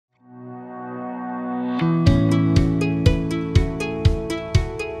Hey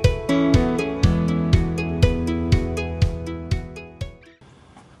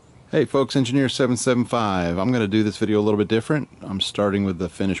folks, Engineer 775. I'm going to do this video a little bit different. I'm starting with the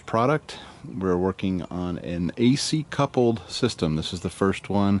finished product. We're working on an AC coupled system. This is the first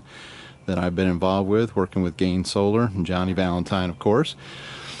one that I've been involved with, working with Gain Solar and Johnny Valentine, of course.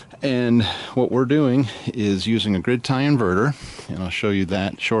 And what we're doing is using a grid tie inverter, and I'll show you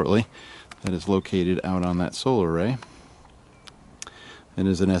that shortly. That is located out on that solar array. It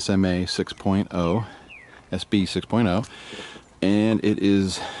is an SMA 6.0, SB 6.0, and it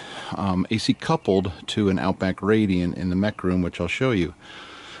is AC coupled to an Outback Radian in the mech room, which I'll show you.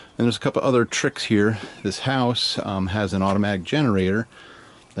 And there's a couple other tricks here. This house has an automatic generator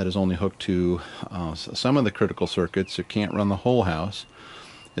that is only hooked to some of the critical circuits. It can't run the whole house.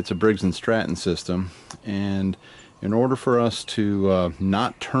 It's a Briggs & Stratton system, and in order for us to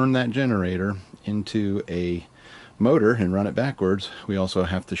not turn that generator into a motor and run it backwards, we also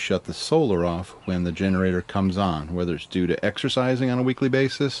have to shut the solar off when the generator comes on, whether it's due to exercising on a weekly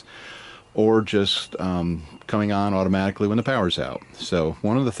basis or just coming on automatically when the power's out. So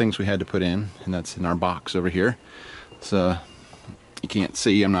one of the things we had to put in, and that's in our box over here, so you can't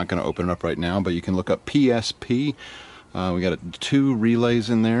see, I'm not going to open it up right now, but you can look up PSP. We got 2 relays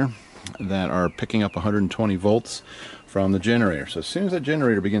in there that are picking up 120 volts from the generator. So as soon as that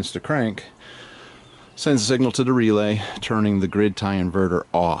generator begins to crank, sends a signal to the relay, turning the grid tie inverter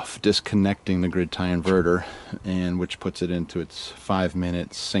off, disconnecting the grid tie inverter, and which puts it into its 5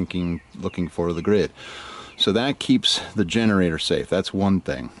 minutes syncing, looking for the grid. So that keeps the generator safe. That's one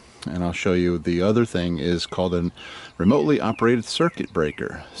thing. And I'll show you the other thing is called a remotely operated circuit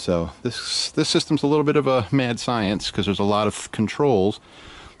breaker. So this system's a little bit of a mad science because there's a lot of controls,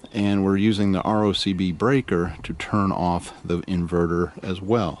 and we're using the ROCB breaker to turn off the inverter as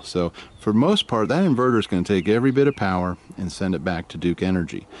well. So for most part, that inverter is going to take every bit of power and send it back to Duke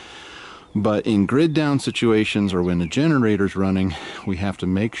Energy. But in grid down situations, or when the generator's running, we have to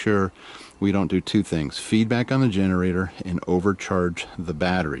make sure we don't do 2 things: feedback on the generator and overcharge the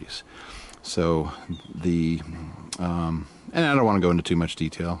batteries. So and I don't want to go into too much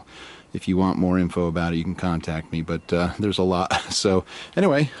detail. If you want more info about it, you can contact me, but there's a lot. So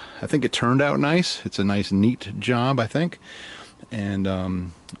anyway, I think it turned out nice. It's a nice, neat job, I think.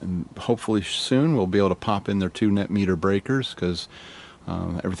 And hopefully soon we'll be able to pop in their 2 net meter breakers, because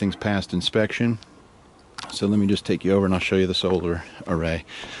everything's passed inspection. So let me just take you over and I'll show you the solar array.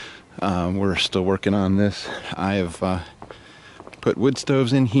 We're still working on this. I have put wood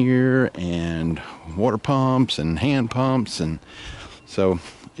stoves in here and water pumps and hand pumps, and so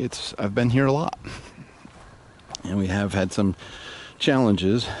I've been here a lot, and we have had some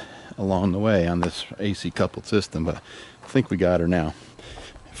challenges along the way on this AC coupled system, but I think we got her now,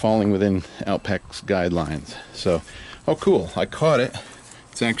 falling within Outback's guidelines. So, oh cool, I caught it.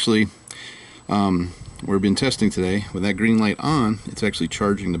 It's actually we've been testing today with that green light on. It's actually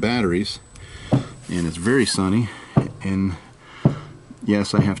charging the batteries, and it's very sunny. And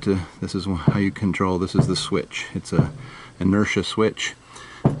yes, I have to, this is how you control, this is the switch. It's a Inertia Switch,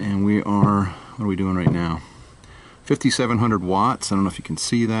 and we are, what are we doing right now? 5,700 watts. I don't know if you can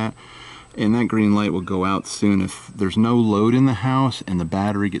see that. And that green light will go out soon. If there's no load in the house and the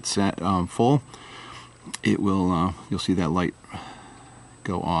battery gets set full, it will, you'll see that light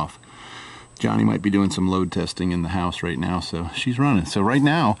go off. Johnny might be doing some load testing in the house right now, so she's running. So right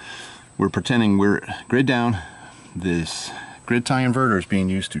now, we're pretending we're grid down. This grid tie inverter is being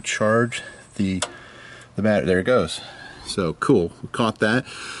used to charge the battery. There it goes. So cool, we caught that.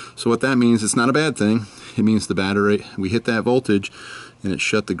 So what that means, it's not a bad thing. It means the battery, we hit that voltage and it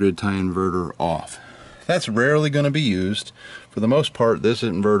shut the grid tie inverter off. That's rarely going to be used. For the most part, this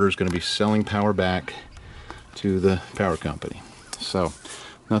inverter is going to be selling power back to the power company. So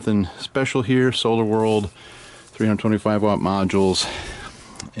nothing special here. Solar World, 325 watt modules,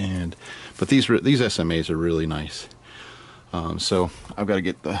 but these SMAs are really nice. So I've got to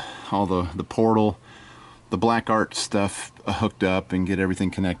get all the portal, the black art stuff hooked up and get everything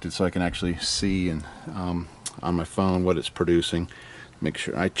connected so I can actually see and on my phone what it's producing. Make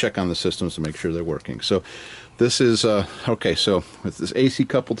sure I check on the systems to make sure they're working. So this is okay. So with this AC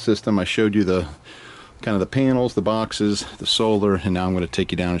coupled system, I showed you the kind of the panels, the boxes, the solar, and now I'm going to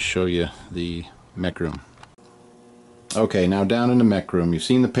take you down and show you the mech room. Okay, now down in the mech room, you've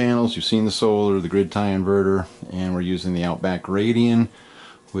seen the panels, you've seen the solar, the grid tie inverter, and we're using the Outback Radian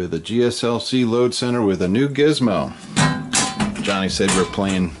with a GSLC load center with a new gizmo. Johnny said we're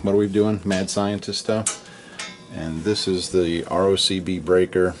playing, what are we doing? Mad scientist stuff. And this is the ROCB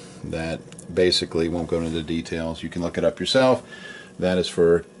breaker that basically won't go into the details. You can look it up yourself. That is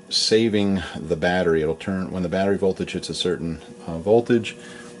for saving the battery. It'll turn when the battery voltage hits a certain voltage.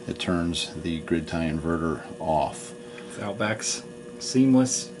 It turns the grid tie inverter off. It's Outback's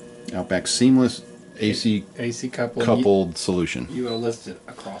seamless. Outback seamless AC coupled solution. You are listed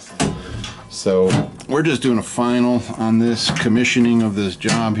across the board. So we're just doing a final on this commissioning of this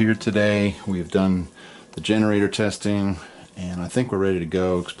job here today. We've done the generator testing, and I think we're ready to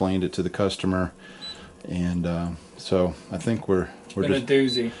go. Explained it to the customer, and so I think we're just a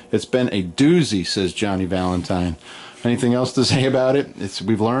doozy. It's been a doozy, says Johnny Valentine. Anything else to say about it?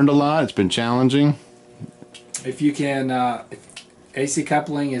 We've learned a lot. It's been challenging. If you can, AC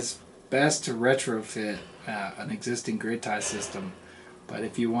coupling is best to retrofit an existing grid tie system. But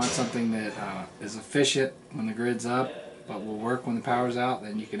if you want something that is efficient when the grid's up, but will work when the power's out,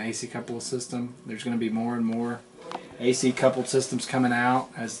 then you can AC couple a system. There's going to be more and more AC coupled systems coming out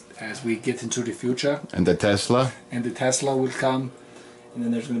as we get into the future. And the Tesla? And the Tesla will come. And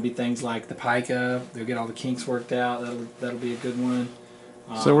then there's going to be things like the Pica. They'll get all the kinks worked out. That'll be a good one.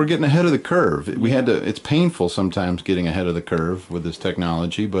 So we're getting ahead of the curve. We had to. It's painful sometimes getting ahead of the curve with this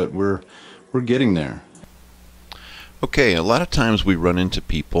technology, but we're getting there. Okay, a lot of times we run into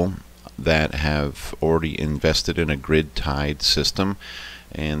people that have already invested in a grid-tied system,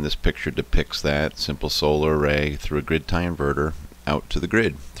 and this picture depicts that simple solar array through a grid tie inverter out to the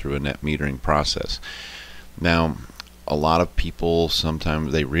grid through a net metering process. Now, a lot of people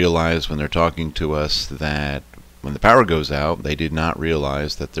sometimes they realize when they're talking to us that when the power goes out, they did not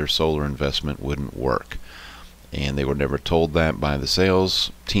realize that their solar investment wouldn't work. And they were never told that by the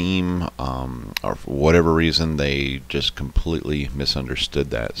sales team, or for whatever reason, they just completely misunderstood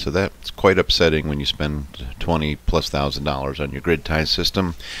that. So that's quite upsetting when you spend $20,000+ on your grid tie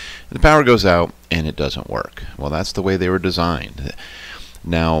system, and the power goes out and it doesn't work. Well, that's the way they were designed.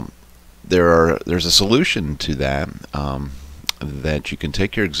 Now, there's a solution to that. That you can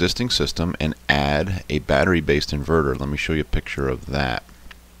take your existing system and add a battery-based inverter. Let me show you a picture of that.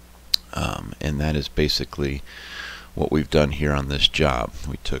 And that is basically what we've done here on this job.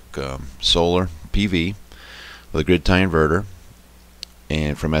 We took solar PV with a grid tie inverter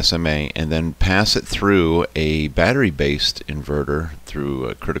and from SMA, and then pass it through a battery-based inverter through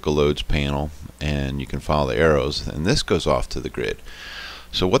a critical loads panel, and you can follow the arrows, and this goes off to the grid.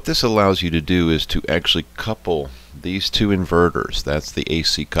 So what this allows you to do is to actually couple these two inverters. That's the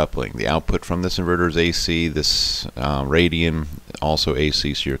AC coupling. The output from this inverter is AC, this Radian also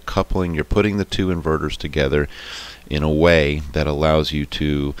AC, so you're coupling, you're putting the two inverters together in a way that allows you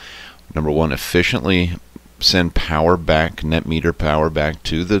to, number one, efficiently send power back, net meter power back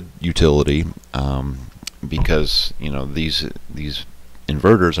to the utility, because you know these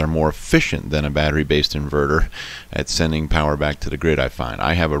inverters are more efficient than a battery-based inverter at sending power back to the grid. I find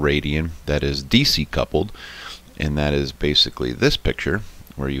I have a Radian that is DC coupled, and that is basically this picture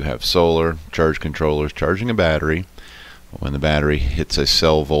where you have solar charge controllers charging a battery. When the battery hits a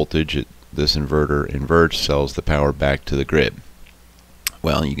cell voltage, this inverter inverts, sells the power back to the grid.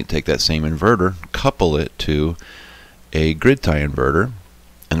 Well, you can take that same inverter, couple it to a grid tie inverter,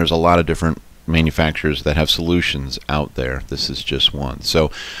 and there's a lot of different manufacturers that have solutions out there. This is just one. So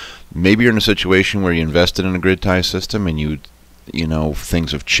maybe you're in a situation where you invested in a grid tie system and you know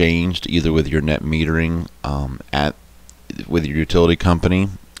things have changed either with your net metering with your utility company,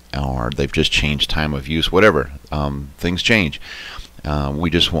 or they've just changed time of use, whatever. Things change. I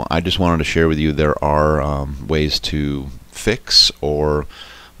just wanted to share with you there are ways to fix or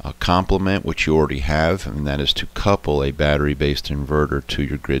complement what you already have, and that is to couple a battery-based inverter to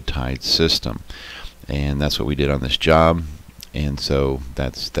your grid-tied system. And that's what we did on this job, and so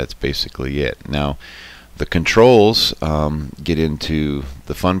that's basically it. Now, the controls get into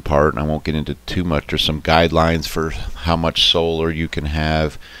the fun part, and I won't get into too much. There's some guidelines for how much solar you can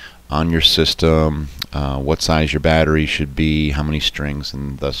have on your system, what size your battery should be, how many strings,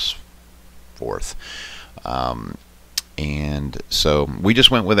 and thus forth. And so we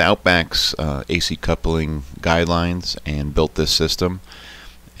just went with Outback's AC coupling guidelines and built this system.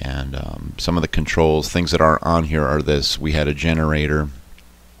 And some of the controls, things that aren't on here are this. We had a generator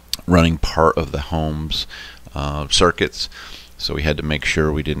running part of the home's circuits, so we had to make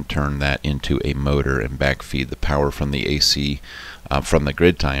sure we didn't turn that into a motor and backfeed the power from the AC from the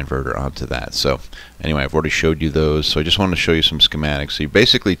grid tie inverter onto that. So anyway, I've already showed you those, so I just wanted to show you some schematics. So you're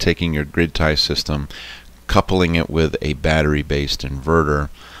basically taking your grid tie system, coupling it with a battery-based inverter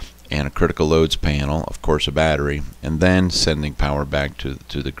and a critical loads panel, of course a battery, and then sending power back to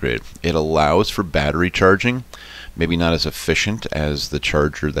the grid. It allows for battery charging, maybe not as efficient as the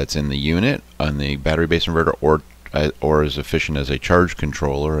charger that's in the unit on the battery-based inverter, or as efficient as a charge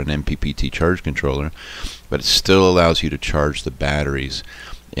controller, an MPPT charge controller, but it still allows you to charge the batteries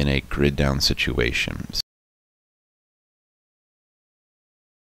in a grid down situation.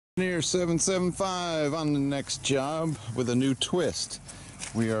 Engineer 775 on the next job with a new twist.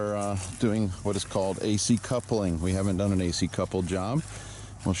 We are doing what is called AC coupling. We haven't done an AC coupled job.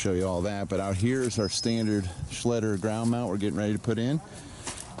 We'll show you all that, but out here is our standard Schledder ground mount we're getting ready to put in.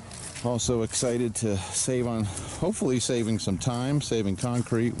 Also excited to save on, hopefully saving some time, saving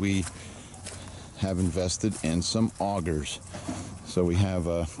concrete. We have invested in some augers. So we have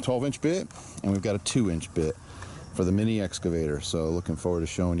a 12-inch bit and we've got a 2-inch bit for the mini excavator. So looking forward to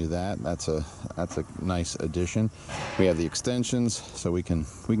showing you that. That's a nice addition. We have the extensions, so we can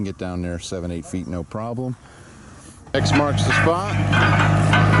get down there 7-8 feet no problem. X marks the spot.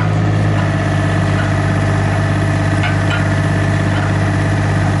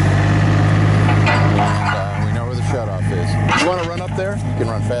 And we know where the shutoff is. You want to run up there? You can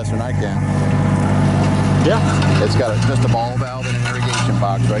run faster than I can. Yeah. It's got just a ball valve and an irrigation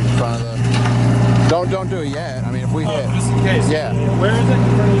box right in front of the... Don't do it yet. I mean, if we hit... just in case. Yeah. Where is it?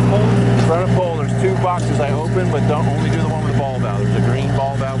 In front of this pole? In front of the pole, there's 2 boxes I open, but don't only do the one with the ball valve. There's a green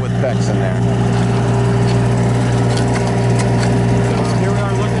ball valve with PEX in there. Here we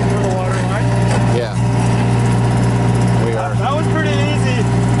are looking for the water line. Yeah. We are. That was pretty easy.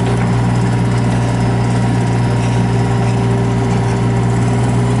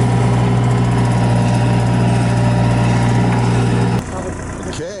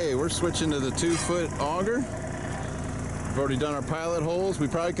 Okay, we're switching to the 2-foot auger. We've already done our pilot holes. We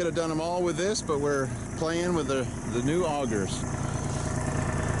probably could have done them all with this, but we're playing with the new augers.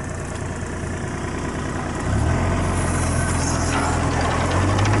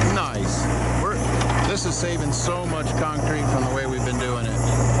 Nice. This is saving so much concrete from the way we've been doing it.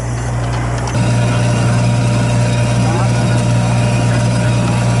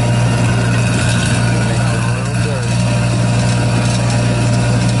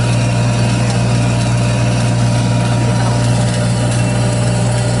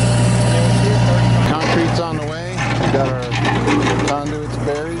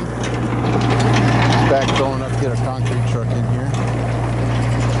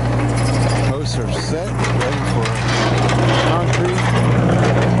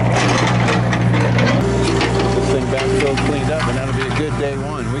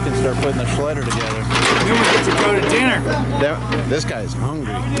 Putting the Schledder together. We get to go to dinner. This guy's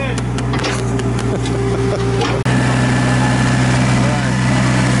hungry.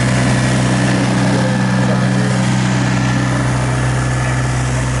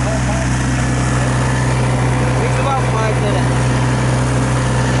 Takes about 5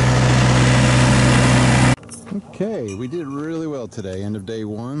 minutes. Okay, we did really well today. End of day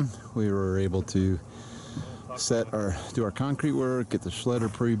 1, we were able to do our concrete work, get the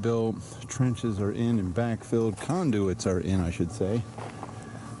Schledder pre-built, trenches are in and backfilled, conduits are in, I should say,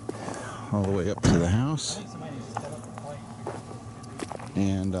 all the way up to the house.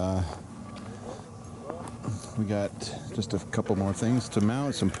 And we got just a couple more things to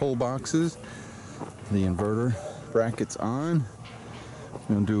mount, some pull boxes, the inverter brackets on. I'm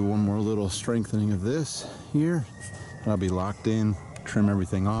going to do one more little strengthening of this here. I'll be locked in, trim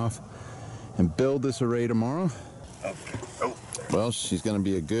everything off, and build this array tomorrow. Well, she's going to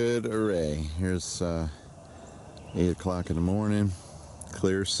be a good array. Here's 8 o'clock in the morning,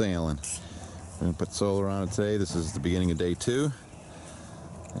 clear sailing. We're going to put solar on it today. This is the beginning of day 2.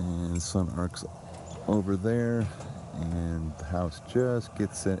 And the sun arcs over there, and the house just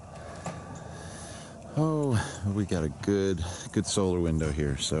gets it. Oh, we got a good solar window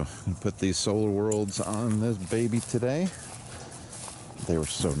here. So I'm going to put these solar worlds on this baby today. They were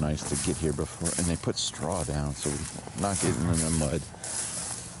so nice to get here before, and they put straw down so we're not getting in the mud.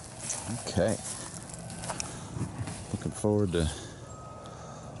 Okay. Looking forward to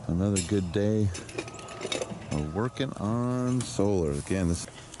another good day of working on solar. Again, this.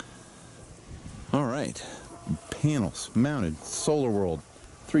 All right. Panels mounted. Solar World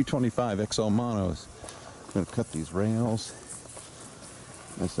 325 XL monos. I'm going to cut these rails.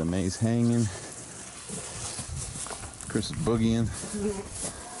 There's the maze hanging. Chris is boogieing.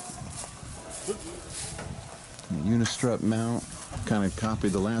 Unistrut mount, kind of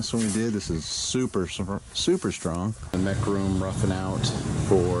copied the last one we did. This is super strong. The mech room roughing out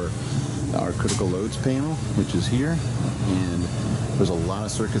for our critical loads panel, which is here. And there's a lot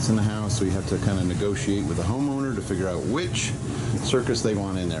of circuits in the house, so you have to kind of negotiate with the homeowner to figure out which circuits they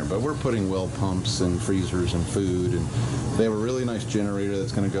want in there. But we're putting well pumps and freezers and food, and they have a really nice generator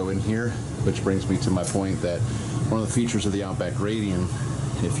that's going to go in here, which brings me to my point that one of the features of the Outback Radian,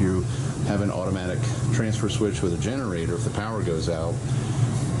 if you have an automatic transfer switch with a generator, if the power goes out,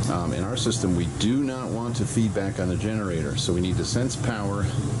 In our system, we do not want to feed back on the generator, so we need to sense power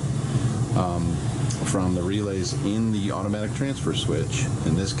from the relays in the automatic transfer switch.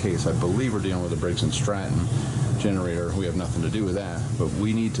 In this case, I believe we're dealing with a Briggs & Stratton generator. We have nothing to do with that, but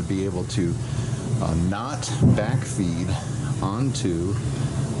we need to be able to not backfeed onto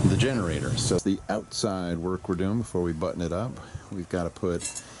the generator. So the outside work we're doing before we button it up, we've got to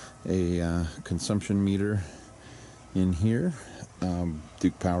put a consumption meter in here,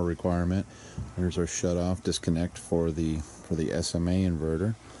 Duke power requirement. Here's our shut off disconnect for the SMA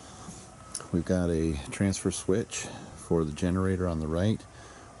inverter. We've got a transfer switch for the generator on the right.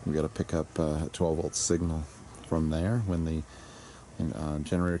 We've got to pick up a 12-volt signal from there. When the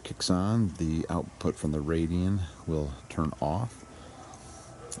generator kicks on, the output from the Radian will turn off.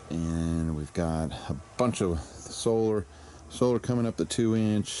 And we've got a bunch of solar coming up the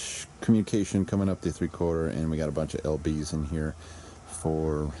 2-inch, communication coming up the 3/4, and we got a bunch of LBs in here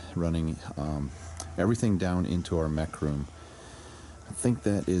for running everything down into our mech room. I think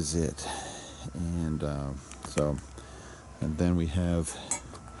that is it. And and then we have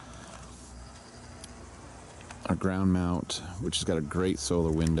our ground mount, which has got a great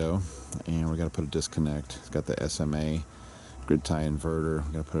solar window, and we got to put a disconnect. It's got the SMA grid tie inverter.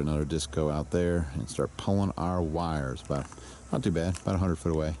 We got to put another disco out there and start pulling our wires. About not too bad, about 100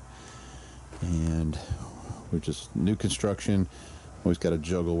 foot away. And we're just new construction. Always got to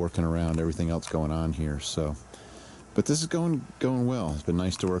juggle working around everything else going on here. So, but this is going well. It's been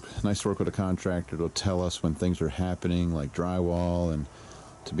nice to work with a contractor. It'll tell us when things are happening, like drywall, and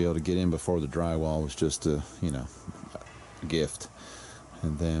to be able to get in before the drywall was just a gift.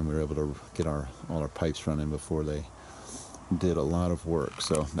 And then we were able to get all our pipes running before they did a lot of work.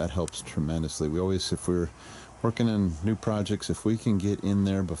 So that helps tremendously. We always, if we're working on new projects, if we can get in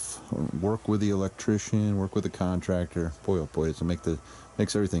there, work with the electrician, work with the contractor, boy oh boy, does it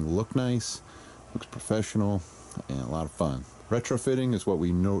makes everything look nice, looks professional, and a lot of fun. Retrofitting is what we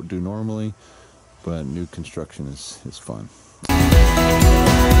do normally, but new construction is fun.